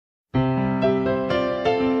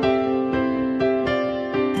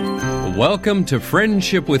Welcome to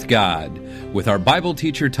Friendship with God with our Bible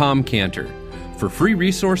teacher Tom Cantor. For free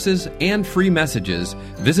resources and free messages,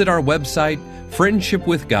 visit our website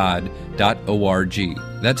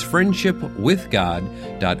friendshipwithgod.org. That's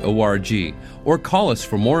friendshipwithgod.org. Or call us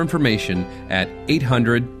for more information at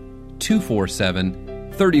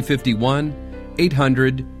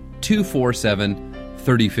 800-247-3051,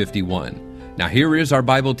 800-247-3051. Now here is our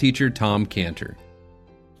Bible teacher Tom Cantor.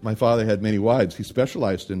 My father had many wives. He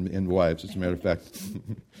specialized in wives, as a matter of fact.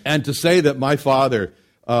 And to say that my father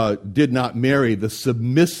did not marry the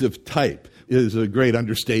submissive type is a great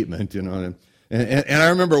understatement, you know. And I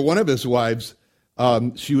remember one of his wives,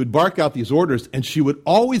 she would bark out these orders, and she would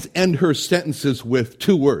always end her sentences with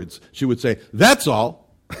two words. She would say, "That's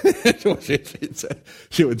all."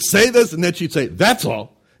 She would say this, and then she'd say, "That's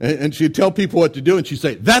all." And she'd tell people what to do, and she'd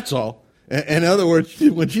say, "That's all." And in other words,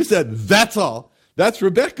 when she said, "That's all," that's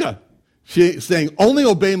Rebecca. She's saying, "Only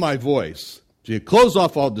obey my voice." She closed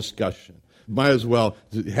off all discussion. Might as well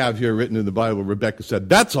have here written in the Bible, Rebecca said,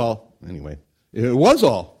 "That's all." Anyway, it was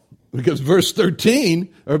all. Because verse 13,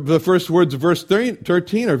 or the first words of verse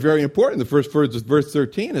 13 are very important. The first words of verse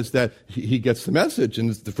 13 is that he gets the message.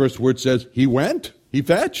 And the first word says, he went, he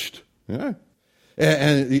fetched. Yeah.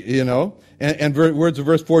 And words of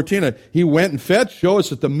verse 14, he went and fetched, show us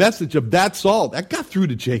that the message of that's all, that got through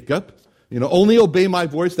to Jacob. Only obey my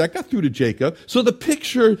voice, that got through to Jacob. So the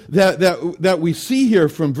picture that we see here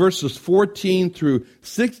from verses 14 through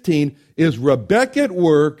 16 is Rebekah at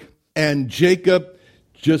work and Jacob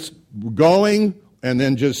just going and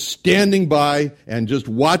then just standing by and just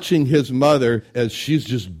watching his mother as she's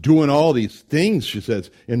just doing all these things, she says,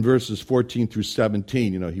 in verses 14 through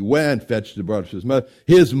 17. He went, fetched and brought to his mother.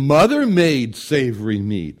 His mother made savory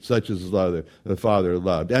meat, such as the father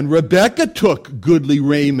loved. And Rebekah took goodly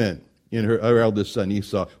raiment in her eldest son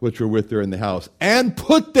Esau, which were with her in the house, and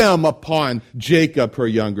put them upon Jacob, her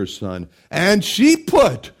younger son. And she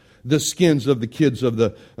put the skins of the kids of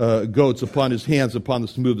the goats upon his hands, upon the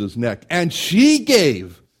smooth of his neck. And she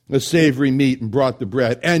gave the savory meat and brought the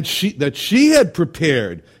bread, and that she had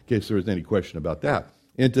prepared, in case there was any question about that,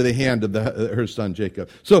 into the hand of her son Jacob.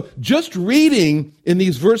 So just reading in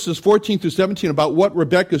these verses 14 through 17 about what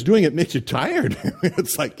Rebekah's doing, it makes you tired.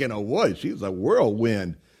 It's like, boy, she's a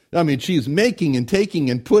whirlwind. I mean, she's making and taking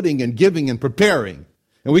and putting and giving and preparing.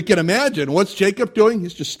 And we can imagine, what's Jacob doing?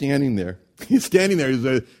 He's just standing there. He's standing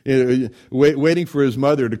there. He's waiting for his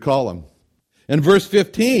mother to call him. And verse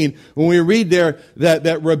 15, when we read there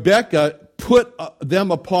that Rebekah put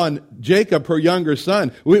them upon Jacob, her younger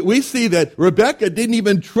son, we see that Rebekah didn't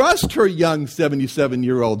even trust her young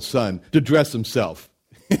 77-year-old son to dress himself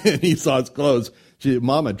in Esau's clothes.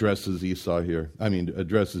 Mama dresses Esau here.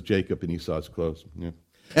 Addresses Jacob in Esau's clothes. Yeah.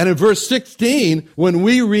 And in verse 16, when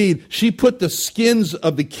we read, she put the skins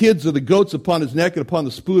of the kids of the goats upon his neck and upon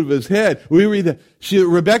the spoon of his head, we read that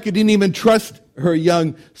Rebekah didn't even trust her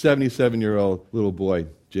young 77-year-old little boy,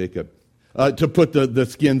 Jacob, to put the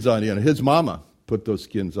skins on him. His mama put those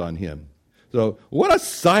skins on him. So what a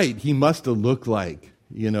sight he must have looked like,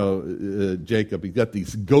 Jacob. He's got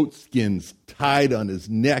these goat skins tied on his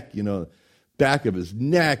neck, back of his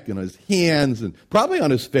neck and his hands and probably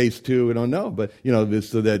on his face too. We don't know, but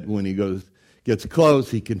so that when he gets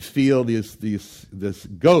close, he can feel this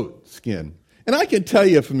goat skin. And I can tell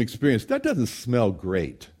you from experience that doesn't smell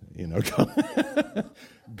great.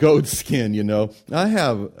 Goat skin. I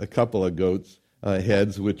have a couple of goats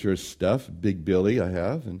heads which are stuffed. Big Billy, I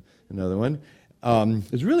have, and another one.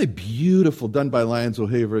 It's really beautiful, done by Lyons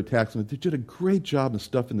O'Haver Taxman. They did a great job of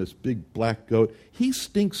stuffing this big black goat. He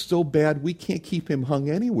stinks so bad we can't keep him hung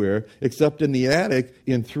anywhere except in the attic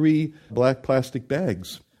in 3 black plastic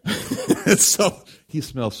bags. So he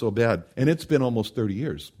smells so bad. And it's been almost 30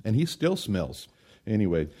 years, and he still smells.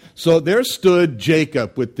 Anyway, so there stood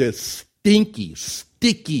Jacob with this stinky,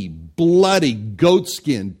 sticky, bloody goat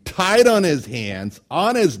skin tied on his hands,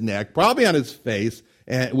 on his neck, probably on his face,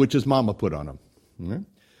 which his mama put on him.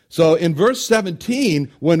 So in verse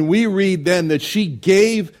 17, when we read then that she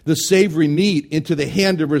gave the savory meat into the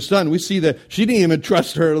hand of her son, we see that she didn't even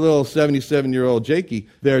trust her little 77-year-old Jakey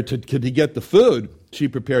there to get the food. She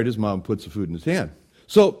prepared his mom, puts the food in his hand.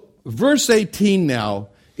 So verse 18 now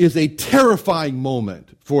is a terrifying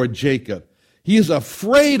moment for Jacob. He is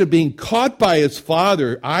afraid of being caught by his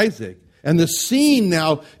father, Isaac. And the scene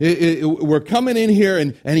now, we're coming in here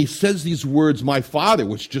and he says these words, my father,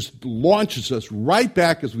 which just launches us right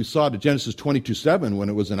back as we saw to Genesis 22:7 when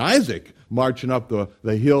it was an Isaac marching up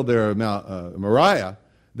the hill there of Mount Moriah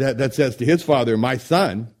that says to his father, my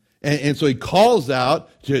son. And so he calls out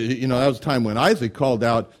to, that was a time when Isaac called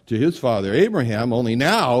out to his father Abraham, only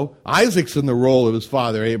now Isaac's in the role of his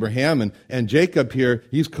father Abraham, and Jacob here,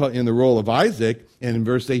 he's in the role of Isaac. And in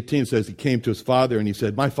verse 18 it says he came to his father and he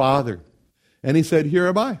said, "My father." And he said, "Here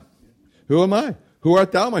am I." "Who am I? Who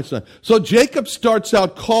art thou, my son?" So Jacob starts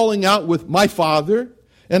out calling out with "my father,"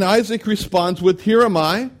 and Isaac responds with "here am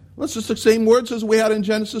I." Well, it's just the same words as we had in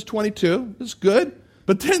Genesis 22. It's good.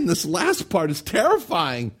 But then this last part is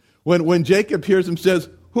terrifying. When Jacob hears him, says,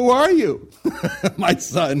 "Who are you, my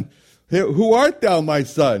son? Who art thou, my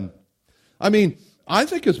son?" I mean,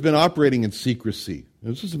 Isaac has been operating in secrecy.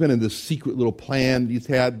 This has been in this secret little plan he's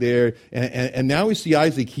had there. And now we see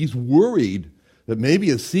Isaac, he's worried that maybe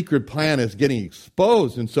his secret plan is getting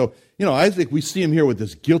exposed. And so, Isaac, we see him here with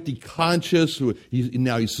this guilty conscience. He's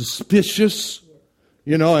suspicious,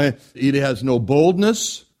 and he has no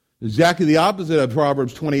boldness. Exactly the opposite of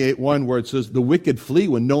Proverbs 28:1, where it says, "The wicked flee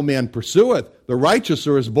when no man pursueth. The righteous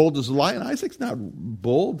are as bold as a lion." Isaac's not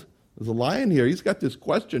bold as a lion here. He's got this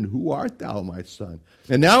question, "Who art thou, my son?"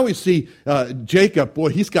 And now we see Jacob, boy,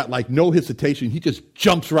 he's got like no hesitation. He just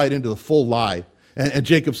jumps right into the full lie. And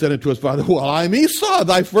Jacob said unto his father, "Well, I'm Esau,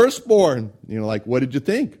 thy firstborn." What did you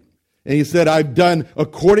think? And he said, "I've done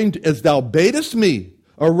according to as thou badest me.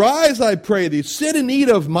 Arise, I pray thee, sit and eat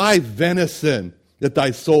of my venison, that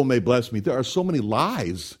thy soul may bless me." There are so many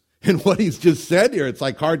lies in what he's just said here. It's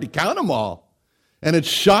like hard to count them all. And it's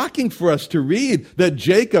shocking for us to read that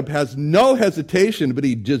Jacob has no hesitation, but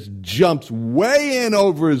he just jumps way in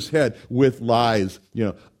over his head with lies.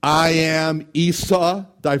 "I am Esau,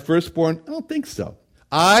 thy firstborn." I don't think so.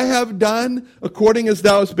 "I have done according as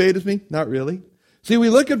thou hast badest me." Not really. See, we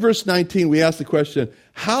look at verse 19, we ask the question,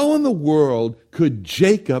 how in the world could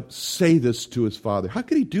Jacob say this to his father? How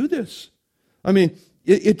could he do this? I mean,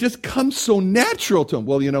 it just comes so natural to him.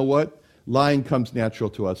 Well, you know what? Lying comes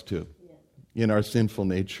natural to us too, in our sinful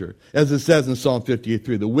nature. As it says in Psalm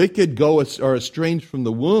 58:3, "The wicked are estranged from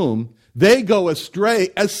the womb. They go astray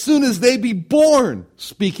as soon as they be born,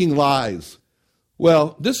 speaking lies."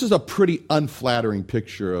 Well, this is a pretty unflattering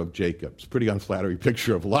picture of Jacob. It's a pretty unflattering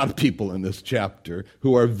picture of a lot of people in this chapter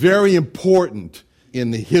who are very important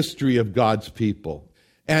in the history of God's people.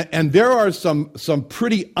 And there are some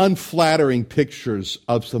pretty unflattering pictures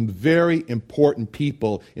of some very important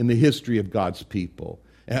people in the history of God's people.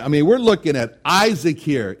 I mean, we're looking at Isaac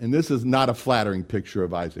here, and this is not a flattering picture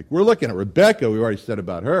of Isaac. We're looking at Rebekah, we already said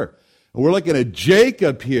about her. And we're looking at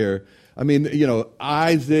Jacob here. I mean,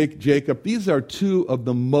 Isaac, Jacob, these are two of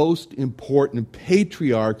the most important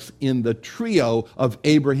patriarchs in the trio of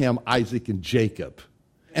Abraham, Isaac, and Jacob.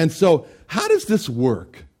 And so, how does this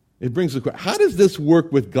work? It brings the question, how does this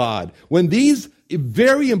work with God when these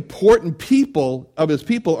very important people of his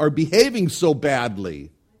people are behaving so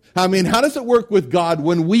badly? I mean, how does it work with God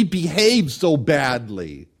when we behave so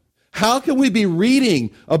badly? How can we be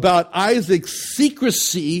reading about Isaac's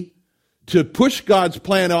secrecy to push God's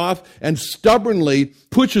plan off and stubbornly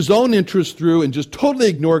push his own interest through and just totally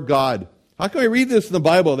ignore God? How can we read this in the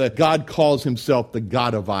Bible that God calls himself the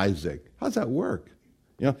God of Isaac? How does that work?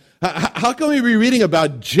 How can we be reading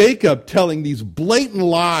about Jacob telling these blatant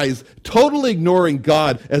lies, totally ignoring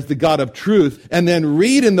God as the God of truth, and then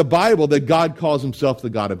read in the Bible that God calls himself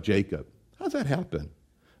the God of Jacob? How does that happen?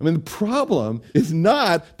 I mean, the problem is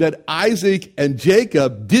not that Isaac and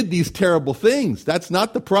Jacob did these terrible things. That's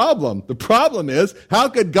not the problem. The problem is, how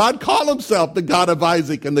could God call himself the God of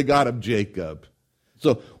Isaac and the God of Jacob?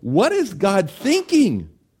 So, what is God thinking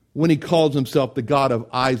when he calls himself the God of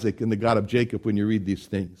Isaac and the God of Jacob when you read these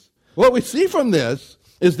things? What we see from this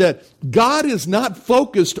is that God is not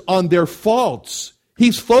focused on their faults.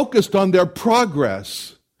 He's focused on their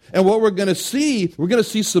progress. And what we're going to see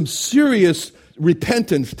some serious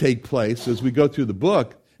repentance take place as we go through the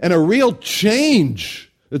book, and a real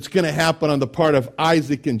change that's going to happen on the part of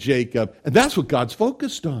Isaac and Jacob. And that's what God's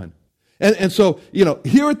focused on. And so,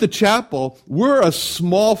 here at the chapel, we're a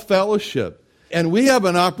small fellowship. And we have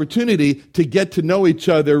an opportunity to get to know each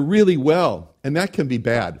other really well. And that can be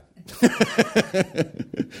bad.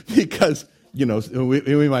 Because,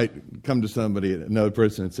 we might come to somebody, another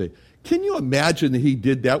person, and say, "Can you imagine that he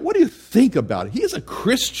did that? What do you think about it? He's a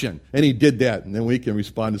Christian, and he did that." And then we can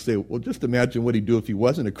respond and say, "Well, just imagine what he'd do if he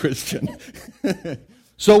wasn't a Christian."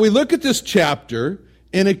 So we look at this chapter,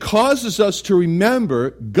 and it causes us to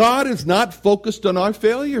remember God is not focused on our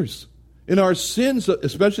failures. In our sins,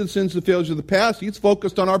 especially the sins and failures of the past, he's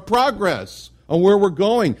focused on our progress, on where we're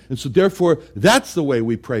going. And so therefore, that's the way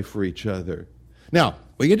we pray for each other. Now,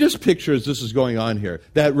 we can just picture as this is going on here,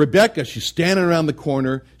 that Rebekah, she's standing around the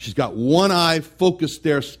corner. She's got one eye focused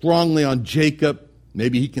there strongly on Jacob.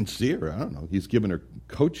 Maybe he can see her. I don't know. He's giving her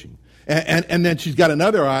coaching. And then she's got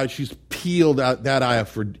another eye. She's peeled out that eye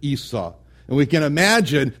for Esau. And we can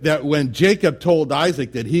imagine that when Jacob told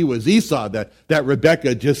Isaac that he was Esau, that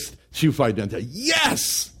Rebekah she would probably done,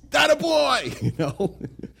 yes, that a boy,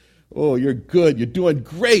 Oh, you're good. You're doing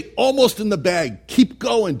great. Almost in the bag. Keep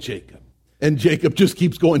going, Jacob. And Jacob just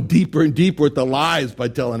keeps going deeper and deeper with the lies by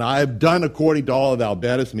telling, I have done according to all thou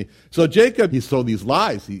badest me. So Jacob, he's told these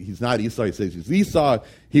lies. He's not Esau. He says he's Esau.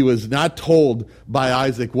 He was not told by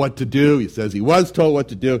Isaac what to do. He says he was told what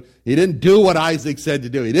to do. He didn't do what Isaac said to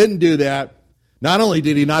do. He didn't do that. Not only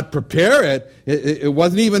did he not prepare it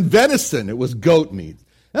wasn't even venison. It was goat meat.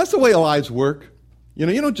 That's the way lies work. You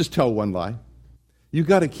don't just tell one lie. You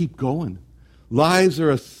got to keep going. Lies are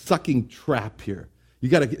a sucking trap here. You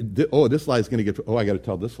got to, this lie is going to I got to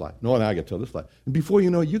tell this lie. No, now I got to tell this lie. And before you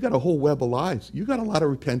know it, you got a whole web of lies. You got a lot of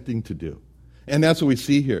repenting to do. And that's what we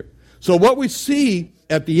see here. So what we see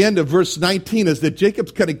at the end of verse 19 is that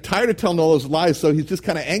Jacob's kind of tired of telling all those lies, so he's just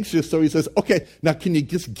kind of anxious. So he says, okay, now can you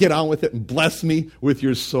just get on with it and bless me with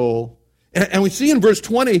your soul? And we see in verse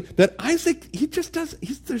 20 that Isaac, he just does,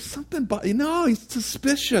 there's something, he's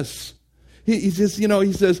suspicious. He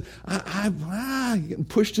says, I'm getting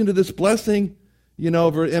pushed into this blessing. End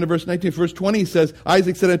of verse 19, verse 20, he says,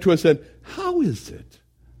 Isaac said unto us, how is it?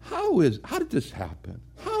 How did this happen?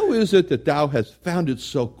 How is it that thou hast found it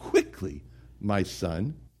so quickly, my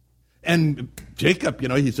son? And Jacob,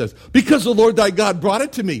 he says, because the Lord thy God brought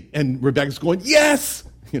it to me. And Rebekah's going, yes,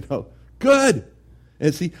 good.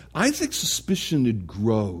 And see, Isaac's suspicion, it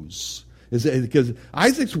grows. Because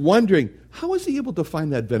Isaac's wondering, how is he able to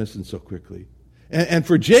find that venison so quickly? And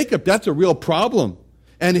for Jacob, that's a real problem.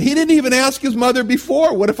 And he didn't even ask his mother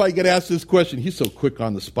before. What if I get asked this question? He's so quick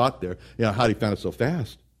on the spot there. How did he find it so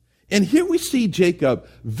fast? And here we see Jacob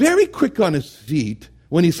very quick on his feet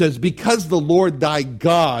when he says, because the Lord thy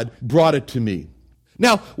God brought it to me.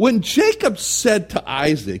 Now, when Jacob said to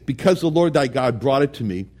Isaac, because the Lord thy God brought it to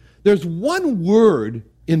me, there's one word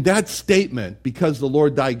in that statement, because the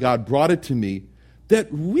Lord thy God brought it to me, that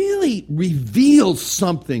really reveals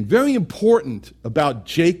something very important about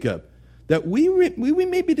Jacob that we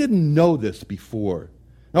maybe didn't know this before.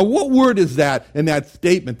 Now, what word is that in that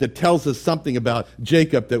statement that tells us something about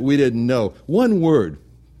Jacob that we didn't know? One word.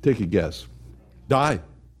 Take a guess. Thy,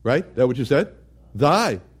 right? Is that what you said?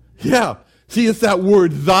 Thy. Yeah. See, it's that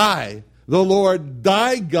word thy. The Lord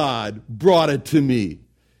thy God brought it to me.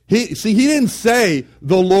 He didn't say,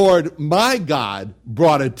 the Lord my God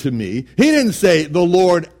brought it to me. He didn't say, the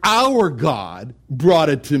Lord our God brought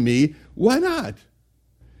it to me. Why not?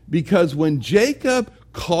 Because when Jacob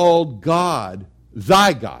called God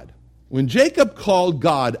thy God, when Jacob called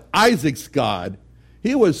God Isaac's God,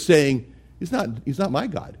 he was saying, he's not my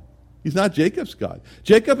God. He's not Jacob's God.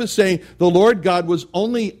 Jacob is saying the Lord God was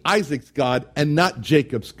only Isaac's God and not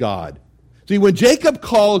Jacob's God. See, when Jacob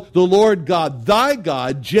called the Lord God thy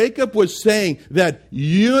God, Jacob was saying that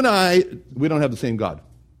you and I, we don't have the same God.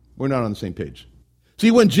 We're not on the same page. See,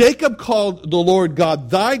 when Jacob called the Lord God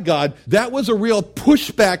thy God, that was a real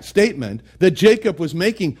pushback statement that Jacob was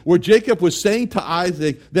making, where Jacob was saying to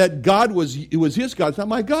Isaac that God was his God, it's not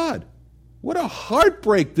my God. What a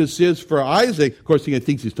heartbreak this is for Isaac. Of course, he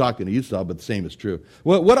thinks he's talking to Esau, but the same is true.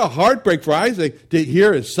 What a heartbreak for Isaac to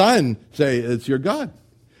hear his son say, it's your God.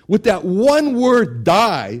 With that one word,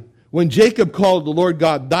 thy, when Jacob called the Lord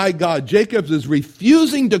God thy God, Jacob is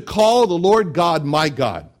refusing to call the Lord God my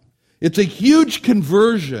God. It's a huge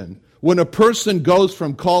conversion when a person goes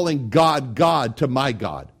from calling God God to my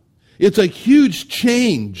God. It's a huge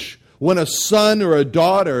change when a son or a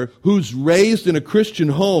daughter who's raised in a Christian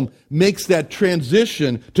home makes that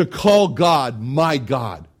transition to call God my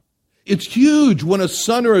God. It's huge when a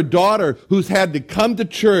son or a daughter who's had to come to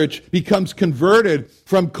church becomes converted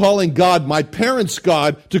from calling God my parents'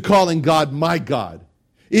 God to calling God my God.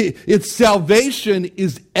 Its salvation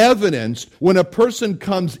is evidenced when a person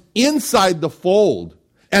comes inside the fold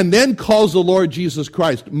and then calls the Lord Jesus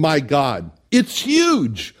Christ my God. It's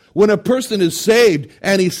huge when a person is saved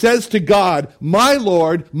and he says to God, my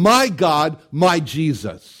Lord, my God, my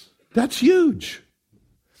Jesus. That's huge.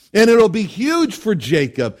 And it'll be huge for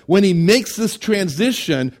Jacob when he makes this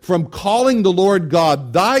transition from calling the Lord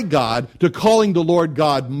God thy God to calling the Lord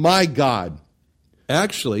God my God.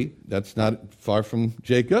 Actually, that's not far from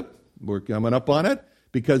Jacob. We're coming up on it.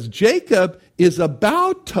 Because Jacob is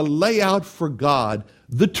about to lay out for God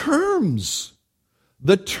the terms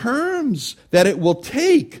that it will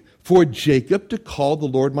take for Jacob to call the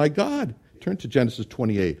Lord my God. Turn to Genesis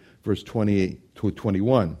 28, verse 28 to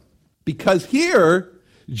 21. Because here,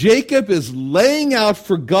 Jacob is laying out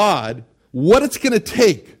for God what it's going to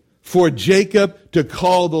take for Jacob to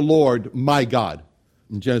call the Lord my God.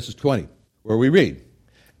 In Genesis 20, where we read,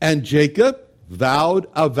 and Jacob vowed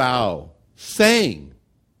a vow, saying,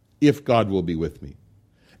 if God will be with me,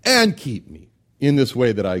 and keep me in this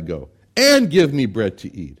way that I go, and give me bread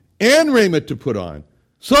to eat, and raiment to put on,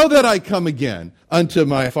 so that I come again unto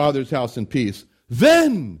my father's house in peace,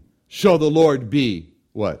 then shall the Lord be,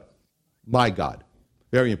 what? My God.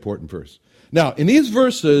 Very important verse. Now, in these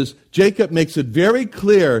verses, Jacob makes it very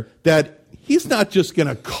clear that he's not just going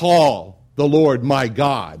to call the Lord my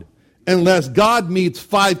God unless God meets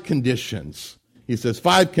 5 conditions. He says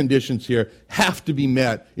 5 conditions here have to be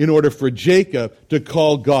met in order for Jacob to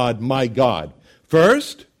call God my God.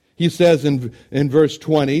 First, he says in verse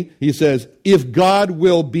 20, he says, if God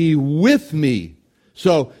will be with me.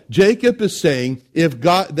 So Jacob is saying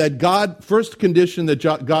first condition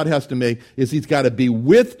that God has to make is he's got to be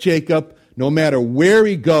with Jacob no matter where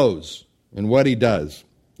he goes and what he does.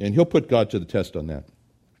 And he'll put God to the test on that.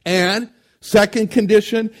 And second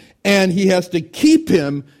condition, and he has to keep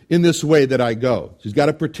him in this way that I go. So he's got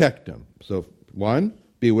to protect him. So 1,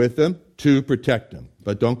 be with him. 2, protect him.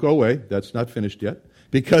 But don't go away. That's not finished yet.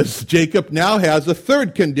 Because Jacob now has a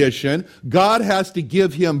third condition. God has to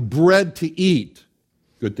give him bread to eat.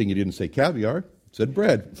 Good thing he didn't say caviar. He said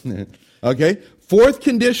bread. Okay. 4th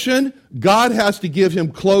condition, God has to give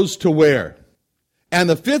him clothes to wear. And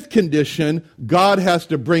the 5th condition, God has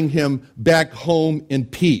to bring him back home in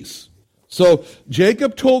peace. So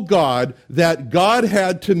Jacob told God that God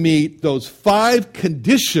had to meet those 5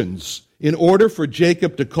 conditions in order for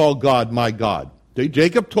Jacob to call God my God.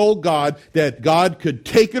 Jacob told God that God could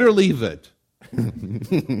take it or leave it.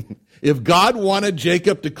 If God wanted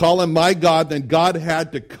Jacob to call him my God, then God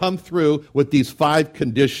had to come through with these 5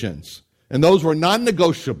 conditions. And those were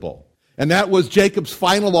non-negotiable. And that was Jacob's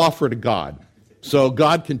final offer to God. So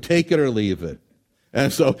God can take it or leave it.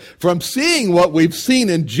 And so from seeing what we've seen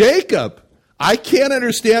in Jacob, I can't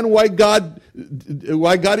understand why God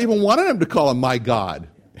even wanted him to call him my God.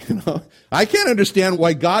 I can't understand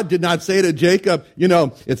why God did not say to Jacob,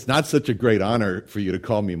 it's not such a great honor for you to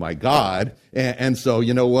call me my God. And so,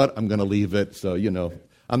 you know what? I'm going to leave it. So,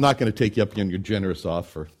 I'm not going to take you up on your generous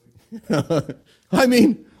offer. I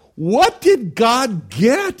mean, what did God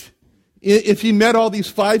get if he met all these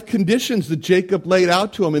 5 conditions that Jacob laid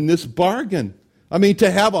out to him in this bargain? I mean,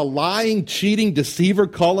 to have a lying, cheating deceiver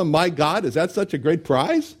call him my God, is that such a great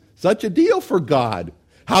prize? Such a deal for God.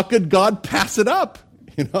 How could God pass it up?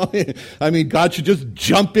 I mean, God should just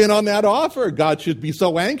jump in on that offer. God should be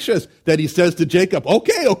so anxious that he says to Jacob,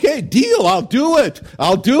 okay, deal, I'll do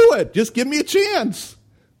it. Just give me a chance.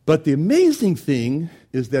 But the amazing thing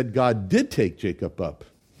is that God did take Jacob up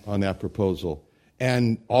on that proposal.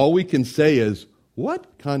 And all we can say is, what?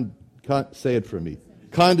 Say it for me.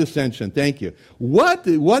 Condescension, thank you. What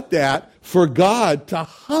that for God to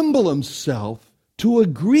humble himself to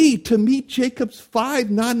agree to meet Jacob's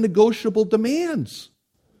 5 non-negotiable demands.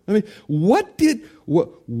 I mean,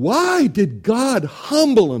 why did God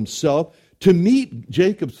humble himself to meet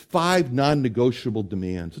Jacob's 5 non-negotiable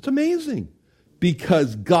demands? It's amazing.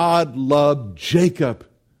 Because God loved Jacob,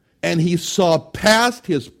 and he saw past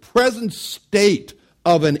his present state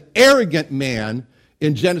of an arrogant man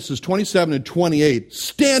in Genesis 27 and 28,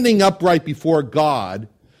 standing upright before God,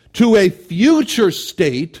 to a future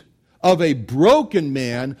state of a broken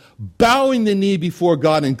man bowing the knee before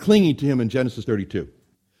God and clinging to him in Genesis 32.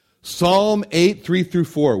 Psalm 8, 3 through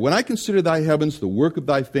 4. When I consider thy heavens, the work of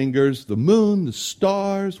thy fingers, the moon, the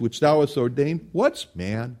stars, which thou hast ordained, what's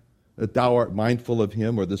man that thou art mindful of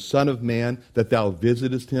him, or the son of man that thou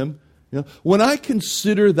visitest him? When I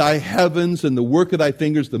consider thy heavens and the work of thy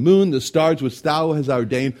fingers, the moon, the stars, which thou hast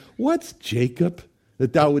ordained, what's Jacob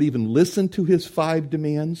that thou would even listen to his 5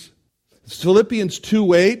 demands? Philippians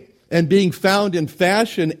 2:8, and being found in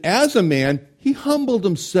fashion as a man, he humbled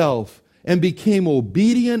himself and became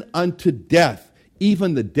obedient unto death,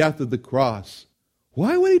 even the death of the cross.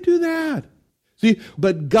 Why would he do that? See,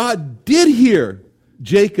 but God did hear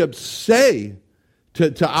Jacob say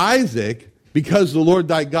to Isaac, because the Lord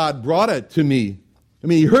thy God brought it to me. I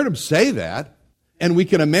mean, he heard him say that. And we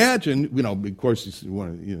can imagine, of course, he's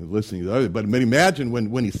listening to the other, but imagine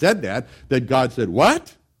when he said that God said,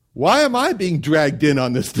 what? Why am I being dragged in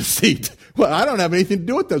on this deceit? Well, I don't have anything to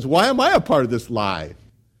do with this. Why am I a part of this lie?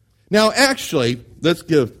 Now, actually, let's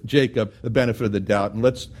give Jacob the benefit of the doubt, and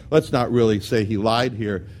let's not really say he lied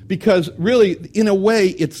here, because really, in a way,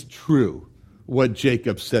 it's true what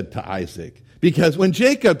Jacob said to Isaac. Because when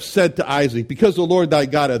Jacob said to Isaac, because the Lord thy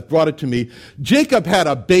God hath brought it to me, Jacob had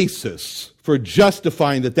a basis for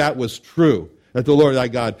justifying that was true, that the Lord thy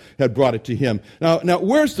God had brought it to him. Now,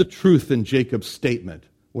 where's the truth in Jacob's statement?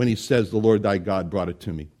 when he says, the Lord thy God brought it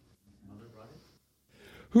to me?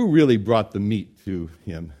 Who really brought the meat to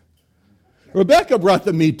him? Rebekah brought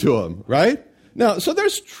the meat to him, right? Now, so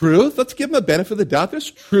there's truth. Let's give him the benefit of the doubt. There's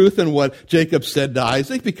truth in what Jacob said to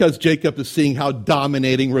Isaac, because Jacob is seeing how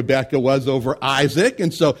dominating Rebekah was over Isaac.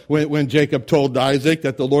 And so when Jacob told Isaac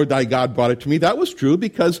that the Lord thy God brought it to me, that was true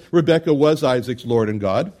because Rebekah was Isaac's Lord and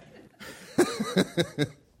God.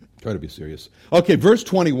 Try to be serious. Okay, verse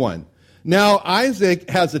 21. Now Isaac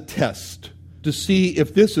has a test to see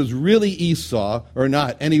if this is really Esau or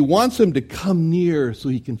not, and he wants him to come near so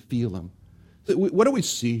he can feel him. What do we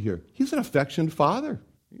see here? He's an affectionate father.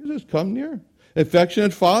 He says, come near.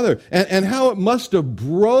 Affectionate father. And how it must have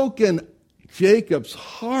broken Jacob's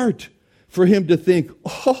heart for him to think,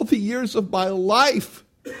 all the years of my life,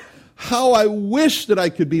 how I wish that I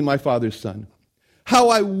could be my father's son. How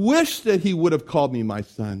I wish that he would have called me my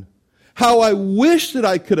son. How I wish that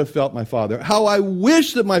I could have felt my father. How I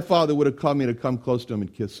wish that my father would have called me to come close to him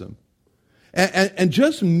and kiss him. And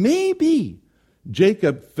just maybe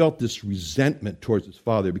Jacob felt this resentment towards his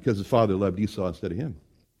father because his father loved Esau instead of him.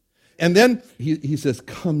 And then he says,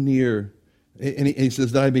 come near. And he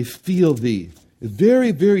says, that I may feel thee. A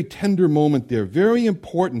very, very tender moment there. Very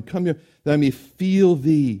important. Come near, that I may feel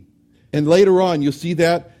thee. And later on, you'll see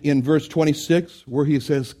that in verse 26, where he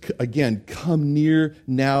says, again, come near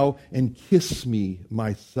now and kiss me,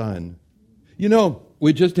 my son. You know,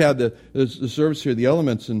 we just had the service here, the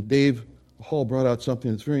elements, and Dave Hall brought out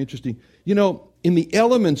something that's very interesting. You know, in the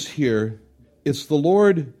elements here, it's the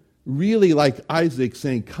Lord really like Isaac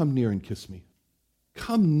saying, come near and kiss me.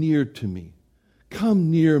 Come near to me.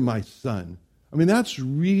 Come near, my son. I mean, that's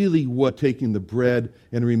really what taking the bread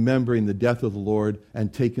and remembering the death of the Lord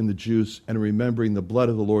and taking the juice and remembering the blood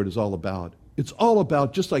of the Lord is all about. It's all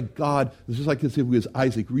about, just like God, just like as if it was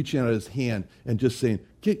Isaac reaching out his hand and just saying,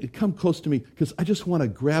 come close to me because I just want to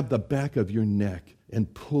grab the back of your neck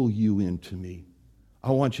and pull you into me.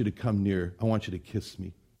 I want you to come near. I want you to kiss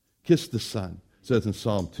me. Kiss the son, it says in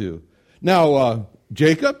Psalm 2. Now,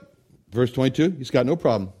 Jacob, verse 22, he's got no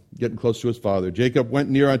problem getting close to his father. Jacob went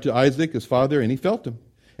near unto Isaac, his father, and he felt him.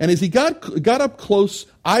 And as he got up close,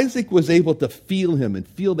 Isaac was able to feel him and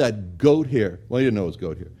feel that goat hair. Well, he didn't know it was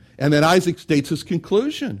goat hair. And then Isaac states his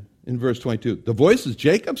conclusion in verse 22. The voice is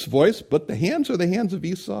Jacob's voice, but the hands are the hands of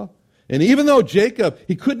Esau. And even though Jacob,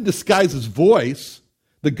 he couldn't disguise his voice,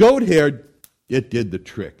 the goat hair, it did the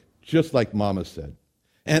trick, just like Mama said.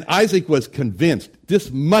 And Isaac was convinced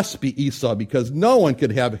this must be Esau because no one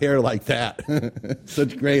could have hair like that.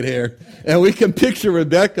 Such great hair. And we can picture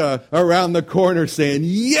Rebekah around the corner saying,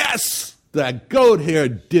 yes, that goat hair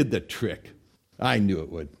did the trick. I knew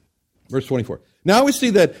it would. Verse 24. Now we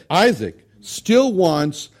see that Isaac still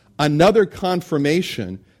wants another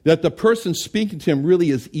confirmation that the person speaking to him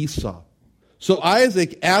really is Esau. So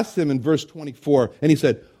Isaac asked him in verse 24, and he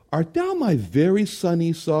said, art thou my very son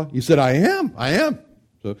Esau? He said, I am.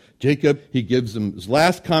 So Jacob, he gives him his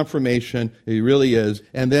last confirmation. He really is.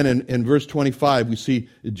 And then in verse 25, we see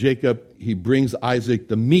Jacob, he brings Isaac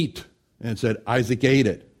the meat and said, Isaac ate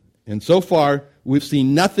it. And so far, we've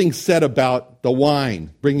seen nothing said about the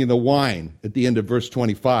wine, bringing the wine at the end of verse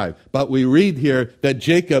 25. But we read here that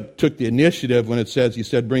Jacob took the initiative when it says, he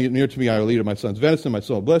said, bring it near to me, I will eat of my son's venison, my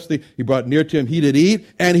soul will bless thee. He brought it near to him, he did eat,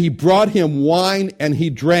 and he brought him wine and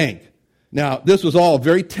he drank. Now, this was all a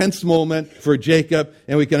very tense moment for Jacob,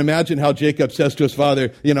 and we can imagine how Jacob says to his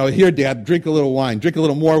father, here, Dad, drink a little wine, drink a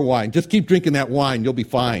little more wine. Just keep drinking that wine, you'll be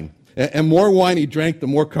fine. And more wine he drank, the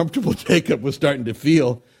more comfortable Jacob was starting to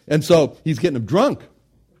feel. And so he's getting him drunk.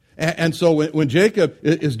 And so when Jacob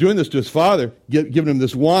is doing this to his father, giving him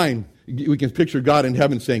this wine, we can picture God in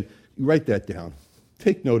heaven saying, write that down.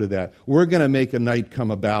 Take note of that. We're going to make a night come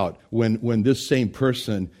about when this same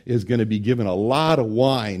person is going to be given a lot of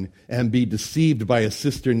wine and be deceived by a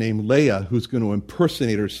sister named Leah who's going to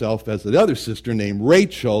impersonate herself as the other sister named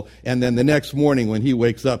Rachel. And then the next morning when he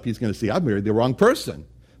wakes up, he's going to see, I married the wrong person.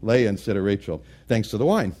 Leah instead of Rachel, thanks to the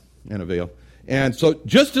wine and a veil. And so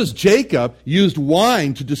just as Jacob used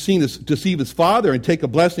wine to deceive his father and take a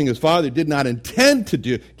blessing his father did not intend to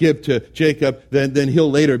give to Jacob, then he'll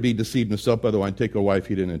later be deceived himself by the wine, take a wife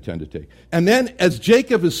he didn't intend to take. And then as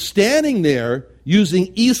Jacob is standing there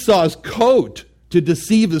using Esau's coat to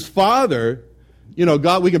deceive his father,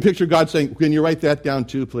 God, we can picture God saying, can you write that down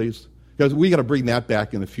too, please? Because we got to bring that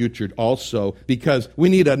back in the future also, because we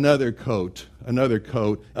need another coat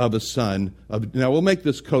of a son. Now we'll make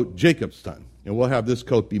this coat Jacob's son. And we'll have this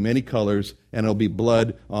coat be many colors, and it'll be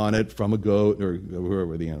blood on it from a goat or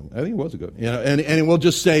whoever the animal. I think it was a goat. And we'll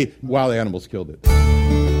just say, wow, the animals killed it.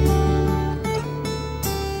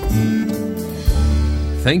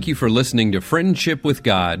 Thank you for listening to Friendship with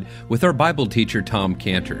God with our Bible teacher, Tom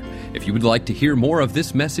Cantor. If you would like to hear more of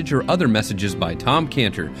this message or other messages by Tom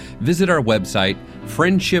Cantor, visit our website,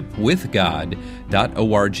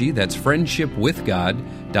 friendshipwithgod.org. That's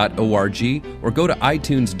friendshipwithgod.org, or go to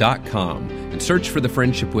itunes.com and search for the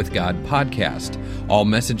Friendship with God podcast. All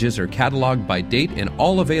messages are cataloged by date and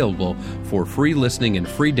all available for free listening and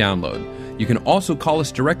free download. You can also call us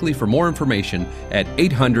directly for more information at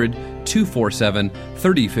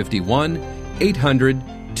 800-247-3051,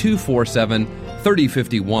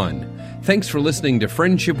 800-247-3051. Thanks for listening to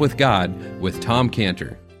Friendship with God with Tom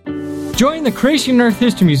Cantor. Join the Creation and Earth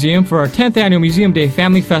History Museum for our 10th Annual Museum Day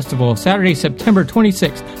Family Festival, Saturday, September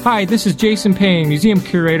 26th. Hi, this is Jason Payne, Museum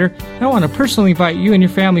Curator. I want to personally invite you and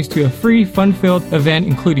your families to a free, fun-filled event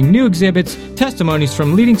including new exhibits, testimonies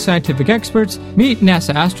from leading scientific experts, meet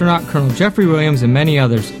NASA astronaut Colonel Jeffrey Williams, and many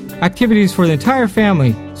others. Activities for the entire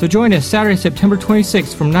family, so join us Saturday, September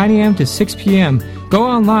 26th from 9 a.m. to 6 p.m. Go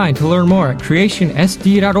online to learn more at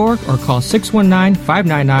creationsd.org or call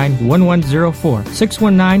 619-599-1104,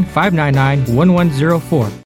 619-599-1104.